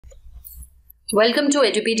Welcome to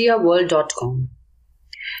EdupediaWorld.com.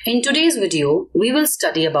 In today's video, we will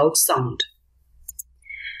study about sound.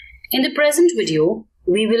 In the present video,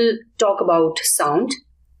 we will talk about sound,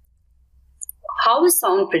 how is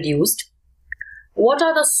sound produced, what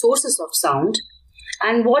are the sources of sound,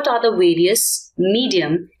 and what are the various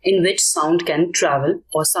medium in which sound can travel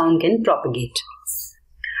or sound can propagate.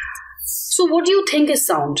 So what do you think is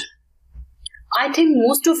sound? I think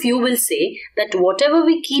most of you will say that whatever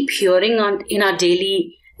we keep hearing in our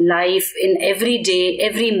daily life, in every day,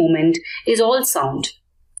 every moment, is all sound.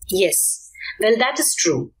 Yes, well, that is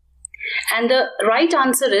true. And the right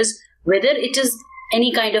answer is whether it is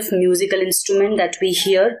any kind of musical instrument that we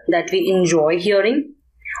hear, that we enjoy hearing,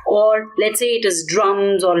 or let's say it is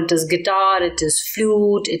drums, or it is guitar, it is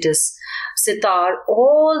flute, it is sitar,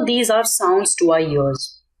 all these are sounds to our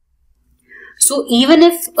ears. So even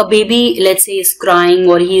if a baby, let's say, is crying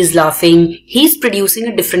or he is laughing, he is producing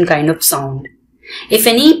a different kind of sound. If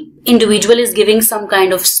any individual is giving some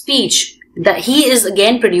kind of speech, that he is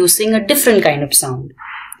again producing a different kind of sound.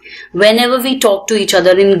 Whenever we talk to each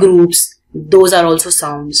other in groups, those are also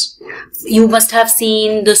sounds. You must have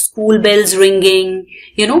seen the school bells ringing,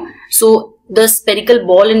 so the spherical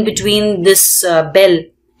ball in between this bell,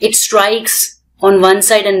 it strikes on one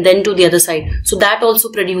side and then to the other side. So that also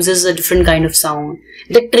produces a different kind of sound.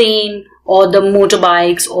 The train or the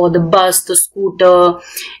motorbikes or the bus, the scooter,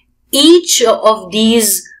 each of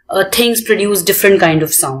these things produce different kind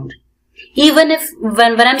of sound. Even if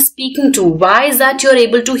when I'm speaking to, why is that you're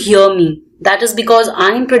able to hear me? That is because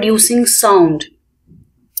I'm producing sound.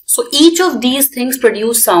 So each of these things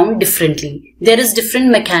produce sound differently. There is different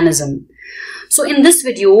mechanism. So in this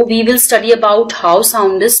video, we will study about how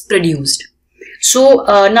sound is produced. So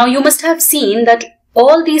now you must have seen that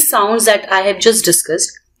all these sounds that I have just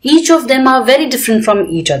discussed, each of them are very different from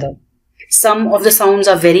each other. Some of the sounds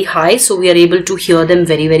are very high, so we are able to hear them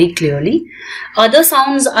very, very clearly. Other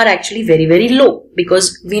sounds are actually very, very low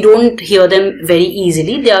because we don't hear them very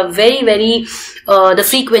easily. They are very, very, the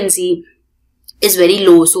frequency is very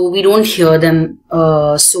low, so we don't hear them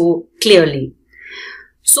so clearly.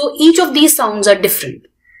 So each of these sounds are different.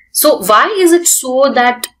 So why is it so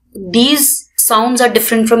that these sounds are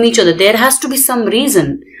different from each other? There has to be some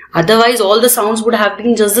reason. Otherwise, all the sounds would have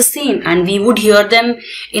been just the same and we would hear them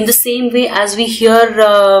in the same way as we hear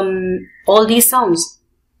all these sounds.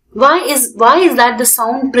 Why is that the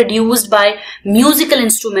sound produced by musical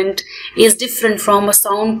instrument is different from a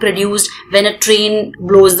sound produced when a train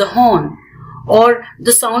blows the horn? Or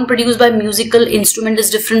the sound produced by musical instrument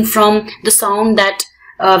is different from the sound that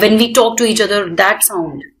when we talk to each other, that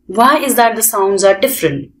sound. Why is that the sounds are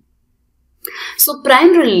different? So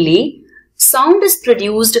primarily, sound is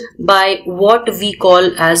produced by what we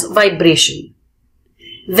call as vibration.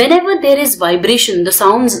 Whenever there is vibration, the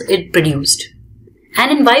sounds it produced. And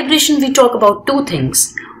in vibration, we talk about two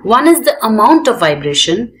things. One is the amount of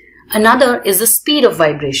vibration. Another is the speed of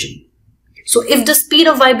vibration. So if the speed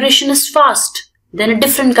of vibration is fast, then a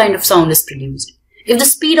different kind of sound is produced. If the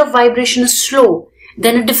speed of vibration is slow,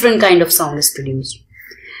 then a different kind of sound is produced.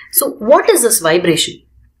 So what is this vibration?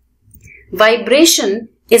 Vibration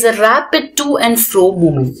is a rapid to and fro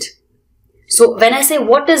movement. So when I say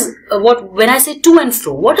when I say to and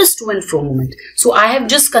fro, what is to and fro movement? So I have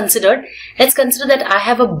just considered, let's consider that I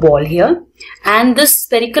have a ball here and this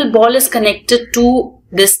spherical ball is connected to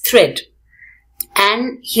this thread.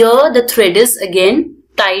 And here the thread is again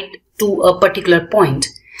tied to a particular point.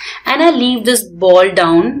 And I leave this ball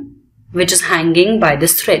down, which is hanging by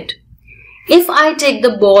this thread. If I take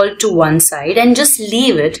the ball to one side and just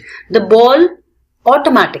leave it, the ball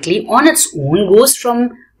automatically on its own goes from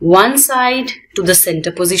one side to the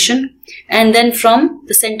center position and then from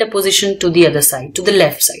the center position to the other side, to the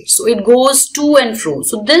left side. So it goes to and fro.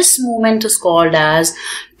 So this movement is called as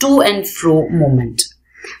to and fro movement.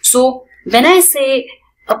 So when I say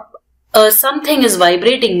something is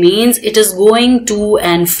vibrating, means it is going to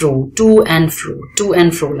and fro, to and fro, to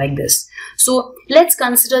and fro like this. So let's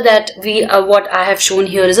consider that what I have shown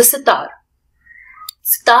here is a sitar.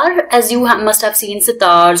 Sitar, as you must have seen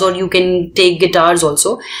sitars, or you can take guitars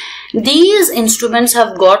also. These instruments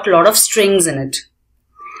have got a lot of strings in it.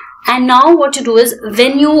 And now what you do is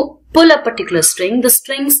when you pull a particular string, the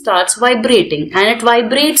string starts vibrating and it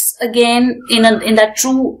vibrates again in that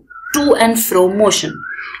true to and fro motion.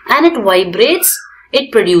 And it vibrates,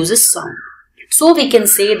 it produces sound. So we can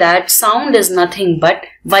say that sound is nothing but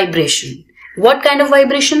vibration. What kind of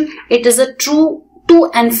vibration? It is a true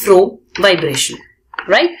to and fro vibration,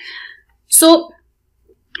 right? So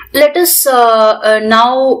let us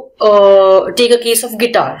now take a case of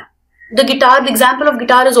guitar. the guitar, the example of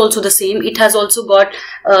guitar is also the same. It has also got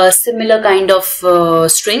similar kind of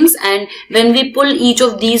strings, and when we pull each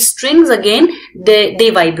of these strings again, they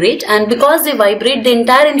vibrate, and because they vibrate, the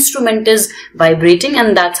entire instrument is vibrating,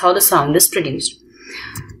 and that's how the sound is produced.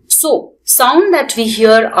 So sound that we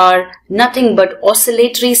hear are nothing but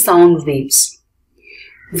oscillatory sound waves,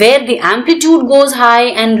 where the amplitude goes high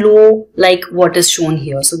and low, like what is shown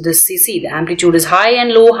here. So this, you see, the amplitude is high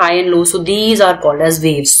and low. So these are called as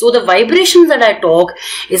waves. So the vibrations that I talk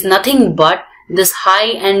is nothing but this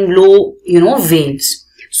high and low, waves.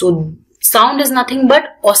 So sound is nothing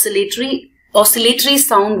but oscillatory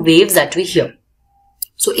sound waves that we hear.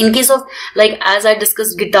 So in case of, like as I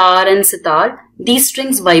discussed, guitar and sitar, these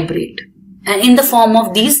strings vibrate, and in the form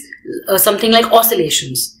of these something like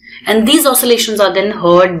oscillations. And these oscillations are then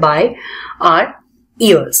heard by our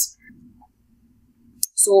ears.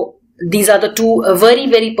 So these are the two very,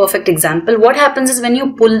 very perfect example. What happens is when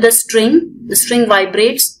you pull the string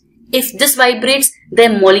vibrates. If this vibrates,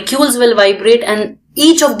 then molecules will vibrate, and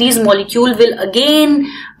each of these molecules will again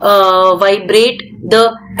vibrate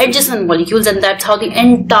the adjacent molecules, and that's how the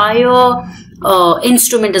entire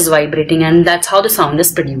instrument is vibrating, and that's how the sound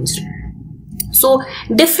is produced. So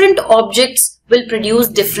different objects will produce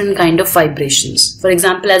different kind of vibrations. For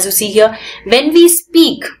example, as you see here, when we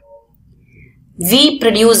speak, we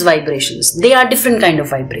produce vibrations. They are different kind of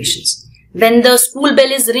vibrations. When the school bell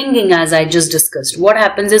is ringing, as I just discussed, what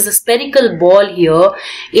happens is the spherical ball here,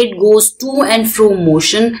 it goes to and fro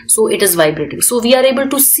motion, so it is vibrating. So we are able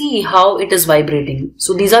to see how it is vibrating.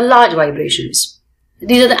 So these are large vibrations.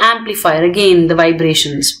 These are the amplifier, again the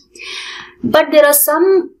vibrations. But there are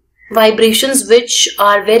some vibrations which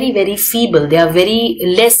are very, very feeble. They are very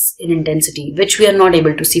less in intensity, which we are not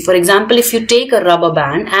able to see. For example, if you take a rubber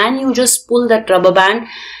band and you just pull that rubber band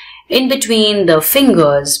in between the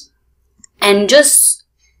fingers and just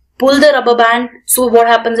pull the rubber band, so what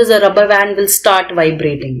happens is the rubber band will start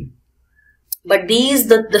vibrating. But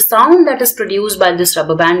the sound that is produced by this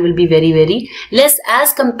rubber band will be very, very less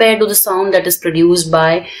as compared to the sound that is produced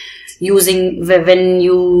by using when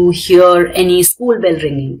you hear any school bell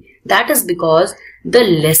ringing. That is because the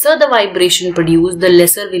lesser the vibration produced, the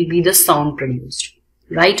lesser will be the sound produced,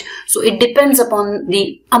 right? So it depends upon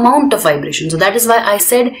the amount of vibration. So that is why I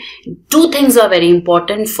said two things are very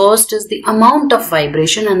important. First is the amount of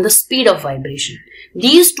vibration and the speed of vibration.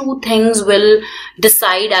 These two things will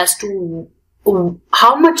decide as to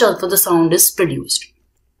how much of the sound is produced.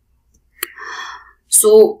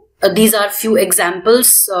 So these are few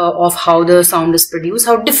examples of how the sound is produced,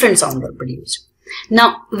 how different sounds are produced.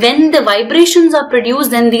 Now, when the vibrations are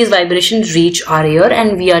produced, then these vibrations reach our ear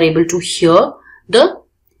and we are able to hear the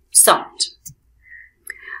sound.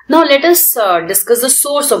 Now, let us discuss the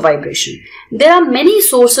source of vibration. There are many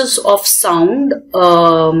sources of sound.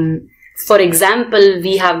 For example,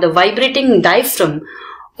 we have the vibrating diaphragm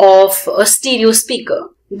of a stereo speaker.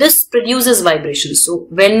 This produces vibrations. So,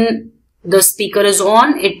 when the speaker is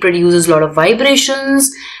on, it produces a lot of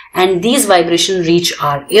vibrations, and these vibrations reach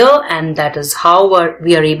our ear, and that is how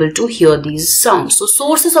we are able to hear these sounds. So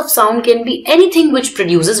sources of sound can be anything which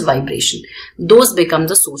produces vibration. Those become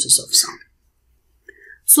the sources of sound.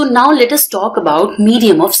 So now let us talk about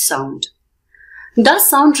medium of sound. Does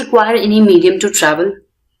sound require any medium to travel?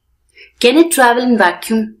 Can it travel in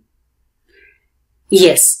vacuum?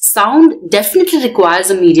 Yes, sound definitely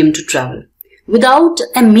requires a medium to travel. Without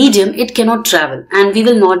a medium, it cannot travel, and we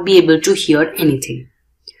will not be able to hear anything.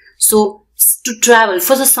 So to travel,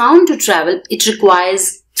 for the sound to travel, it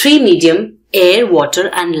requires three medium: air, water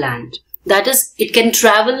and land. That is, it can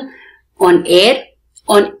travel on air,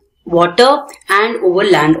 on water and over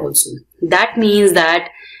land also. That means that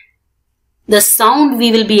the sound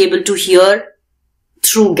we will be able to hear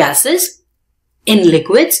through gases, in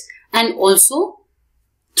liquids and also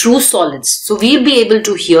through solids. So we'll be able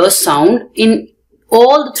to hear sound in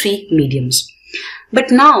all the three mediums. But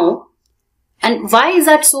now, and why is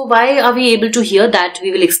that so? Why are we able to hear that?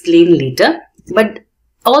 We will explain later. But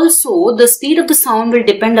also, the speed of the sound will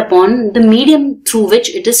depend upon the medium through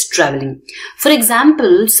which it is traveling. For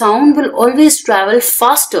example, sound will always travel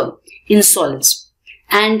faster in solids,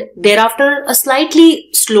 and thereafter a slightly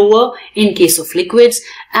slower in case of liquids,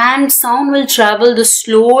 and sound will travel the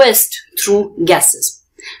slowest through gases.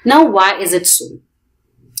 Now, why is it so?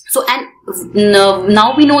 So, and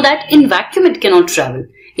now we know that in vacuum it cannot travel.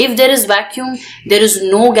 If there is vacuum, there is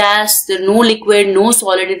no gas, there is no liquid, no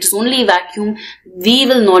solid, it is only vacuum, we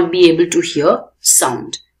will not be able to hear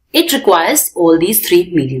sound. It requires all these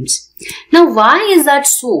three mediums. Now, why is that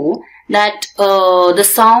so? That the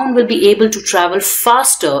sound will be able to travel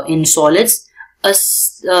faster in solids,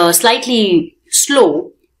 slightly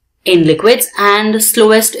slow in liquids and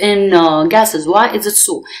slowest in gases. Why is it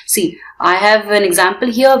so? See, I have an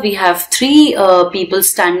example here. We have three people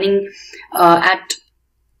standing at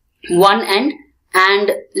one end,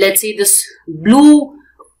 and let's say this blue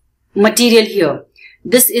material here,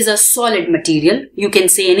 this is a solid material. You can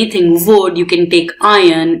say anything, wood, you can take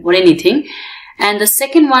iron or anything. And the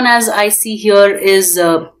second one, as I see here, is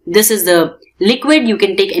this is the liquid. You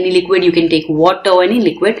can take any liquid, you can take water or any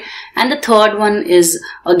liquid. And the third one is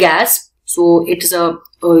a gas. So it is a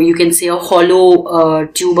you can say a hollow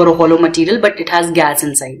tube or a hollow material, but it has gas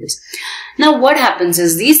inside this. Now what happens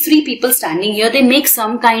is, these three people standing here, they make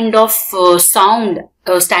some kind of sound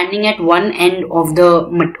standing at one end of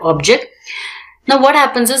the object. Now what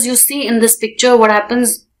happens is, you see in this picture what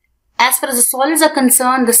happens, as far as the solids are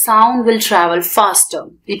concerned, the sound will travel faster.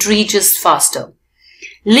 It reaches faster.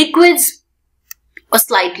 Liquids are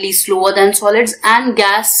slightly slower than solids, and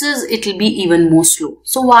gases, it will be even more slow.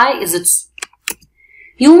 So why is it so?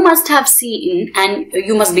 You must have seen, and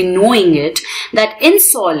you must be knowing it, that in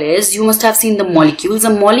solids, you must have seen the molecules.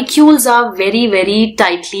 The molecules are very, very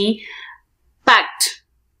tightly packed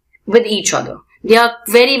with each other. They are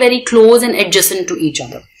very, very close and adjacent to each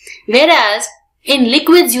other. Whereas in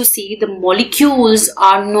liquids, you see the molecules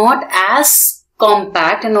are not as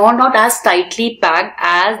compact and are not as tightly packed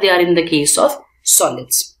as they are in the case of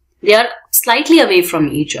solids. They are slightly away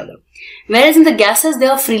from each other. Whereas in the gases, they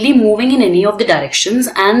are freely moving in any of the directions,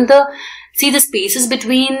 and the spaces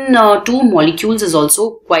between two molecules is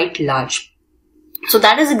also quite large. So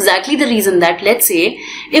that is exactly the reason that, let's say,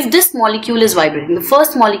 if this molecule is vibrating, the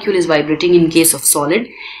first molecule is vibrating in case of solid,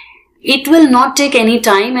 it will not take any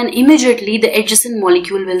time, and immediately the adjacent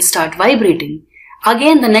molecule will start vibrating.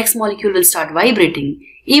 Again, the next molecule will start vibrating,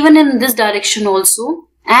 even in this direction also,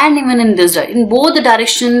 and even in this direction. In both the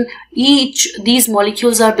direction, these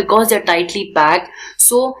molecules are, because they are tightly packed,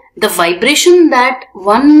 so the vibration that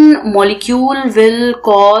one molecule will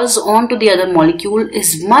cause onto the other molecule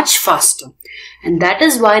is much faster, and that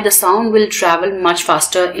is why the sound will travel much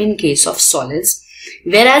faster in case of solids.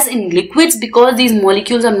 Whereas in liquids, because these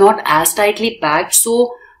molecules are not as tightly packed,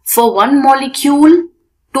 so for one molecule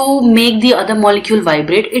to make the other molecule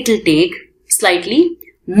vibrate, it will take slightly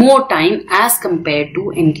more time as compared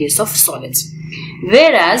to in case of solids.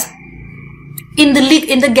 Whereas in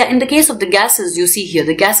the case of the gases, you see here,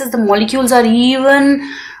 the gases, the molecules are even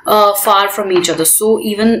far from each other. So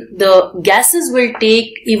even the gases will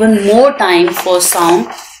take even more time for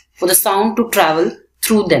the sound to travel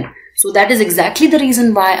through them. So that is exactly the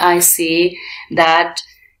reason why I say that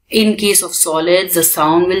in case of solids, the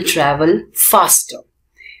sound will travel faster.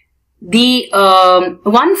 The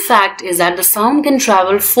one fact is that the sound can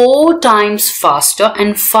travel 4 times faster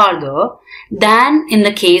and farther than in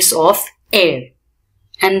the case of air.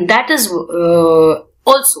 And that is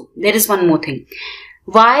also, there is one more thing.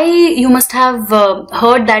 Why you must have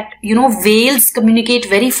heard that, whales communicate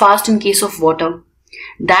very fast in case of water.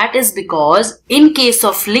 That is because in case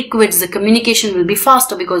of liquids, the communication will be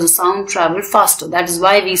faster because the sound travels faster. That is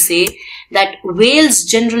why we say that whales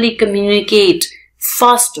generally communicate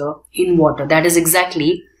faster in water. That is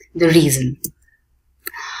exactly the reason.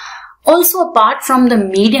 Also, apart from the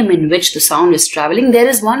medium in which the sound is traveling, there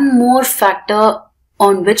is one more factor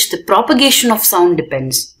on which the propagation of sound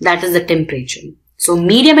depends. That is the temperature. So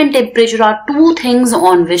medium and temperature are two things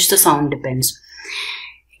on which the sound depends.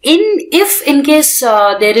 If in case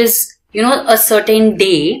there is a certain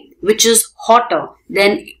day which is hotter,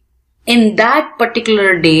 then in that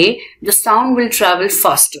particular day the sound will travel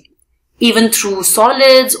faster, even through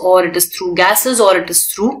solids, or it is through gases, or it is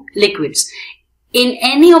through liquids. In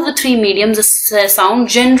any of the three mediums, the sound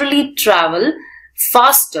generally travel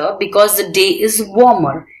faster because the day is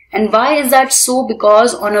warmer. And why is that so?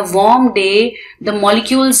 Because on a warm day, the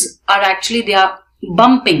molecules are actually, they are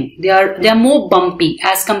bumping. They are more bumpy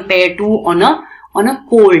as compared to on a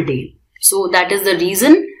cold day. So that is the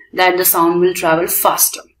reason that the sound will travel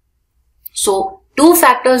faster. So two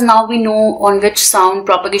factors now we know on which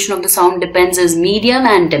propagation of the sound depends is medium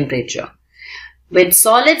and temperature. With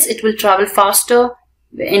solids, it will travel faster.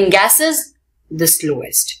 In gases, the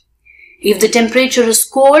slowest. If the temperature is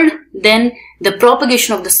cold, then the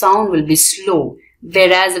propagation of the sound will be slow.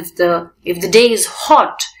 Whereas if the day is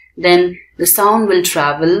hot, then the sound will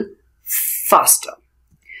travel faster.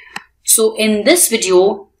 So in this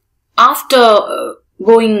video, after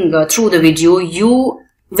going through the video, you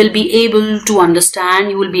will be able to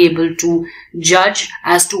understand, you will be able to judge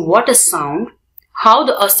as to what is sound, how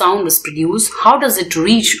a sound is produced, how does it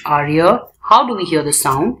reach our ear, how do we hear the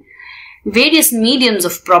sound, various mediums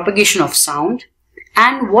of propagation of sound,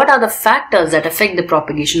 and what are the factors that affect the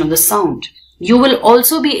propagation of the sound. you will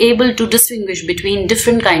also be able to distinguish between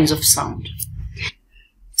different kinds of sound.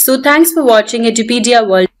 So thanks for watching Edupedia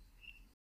World.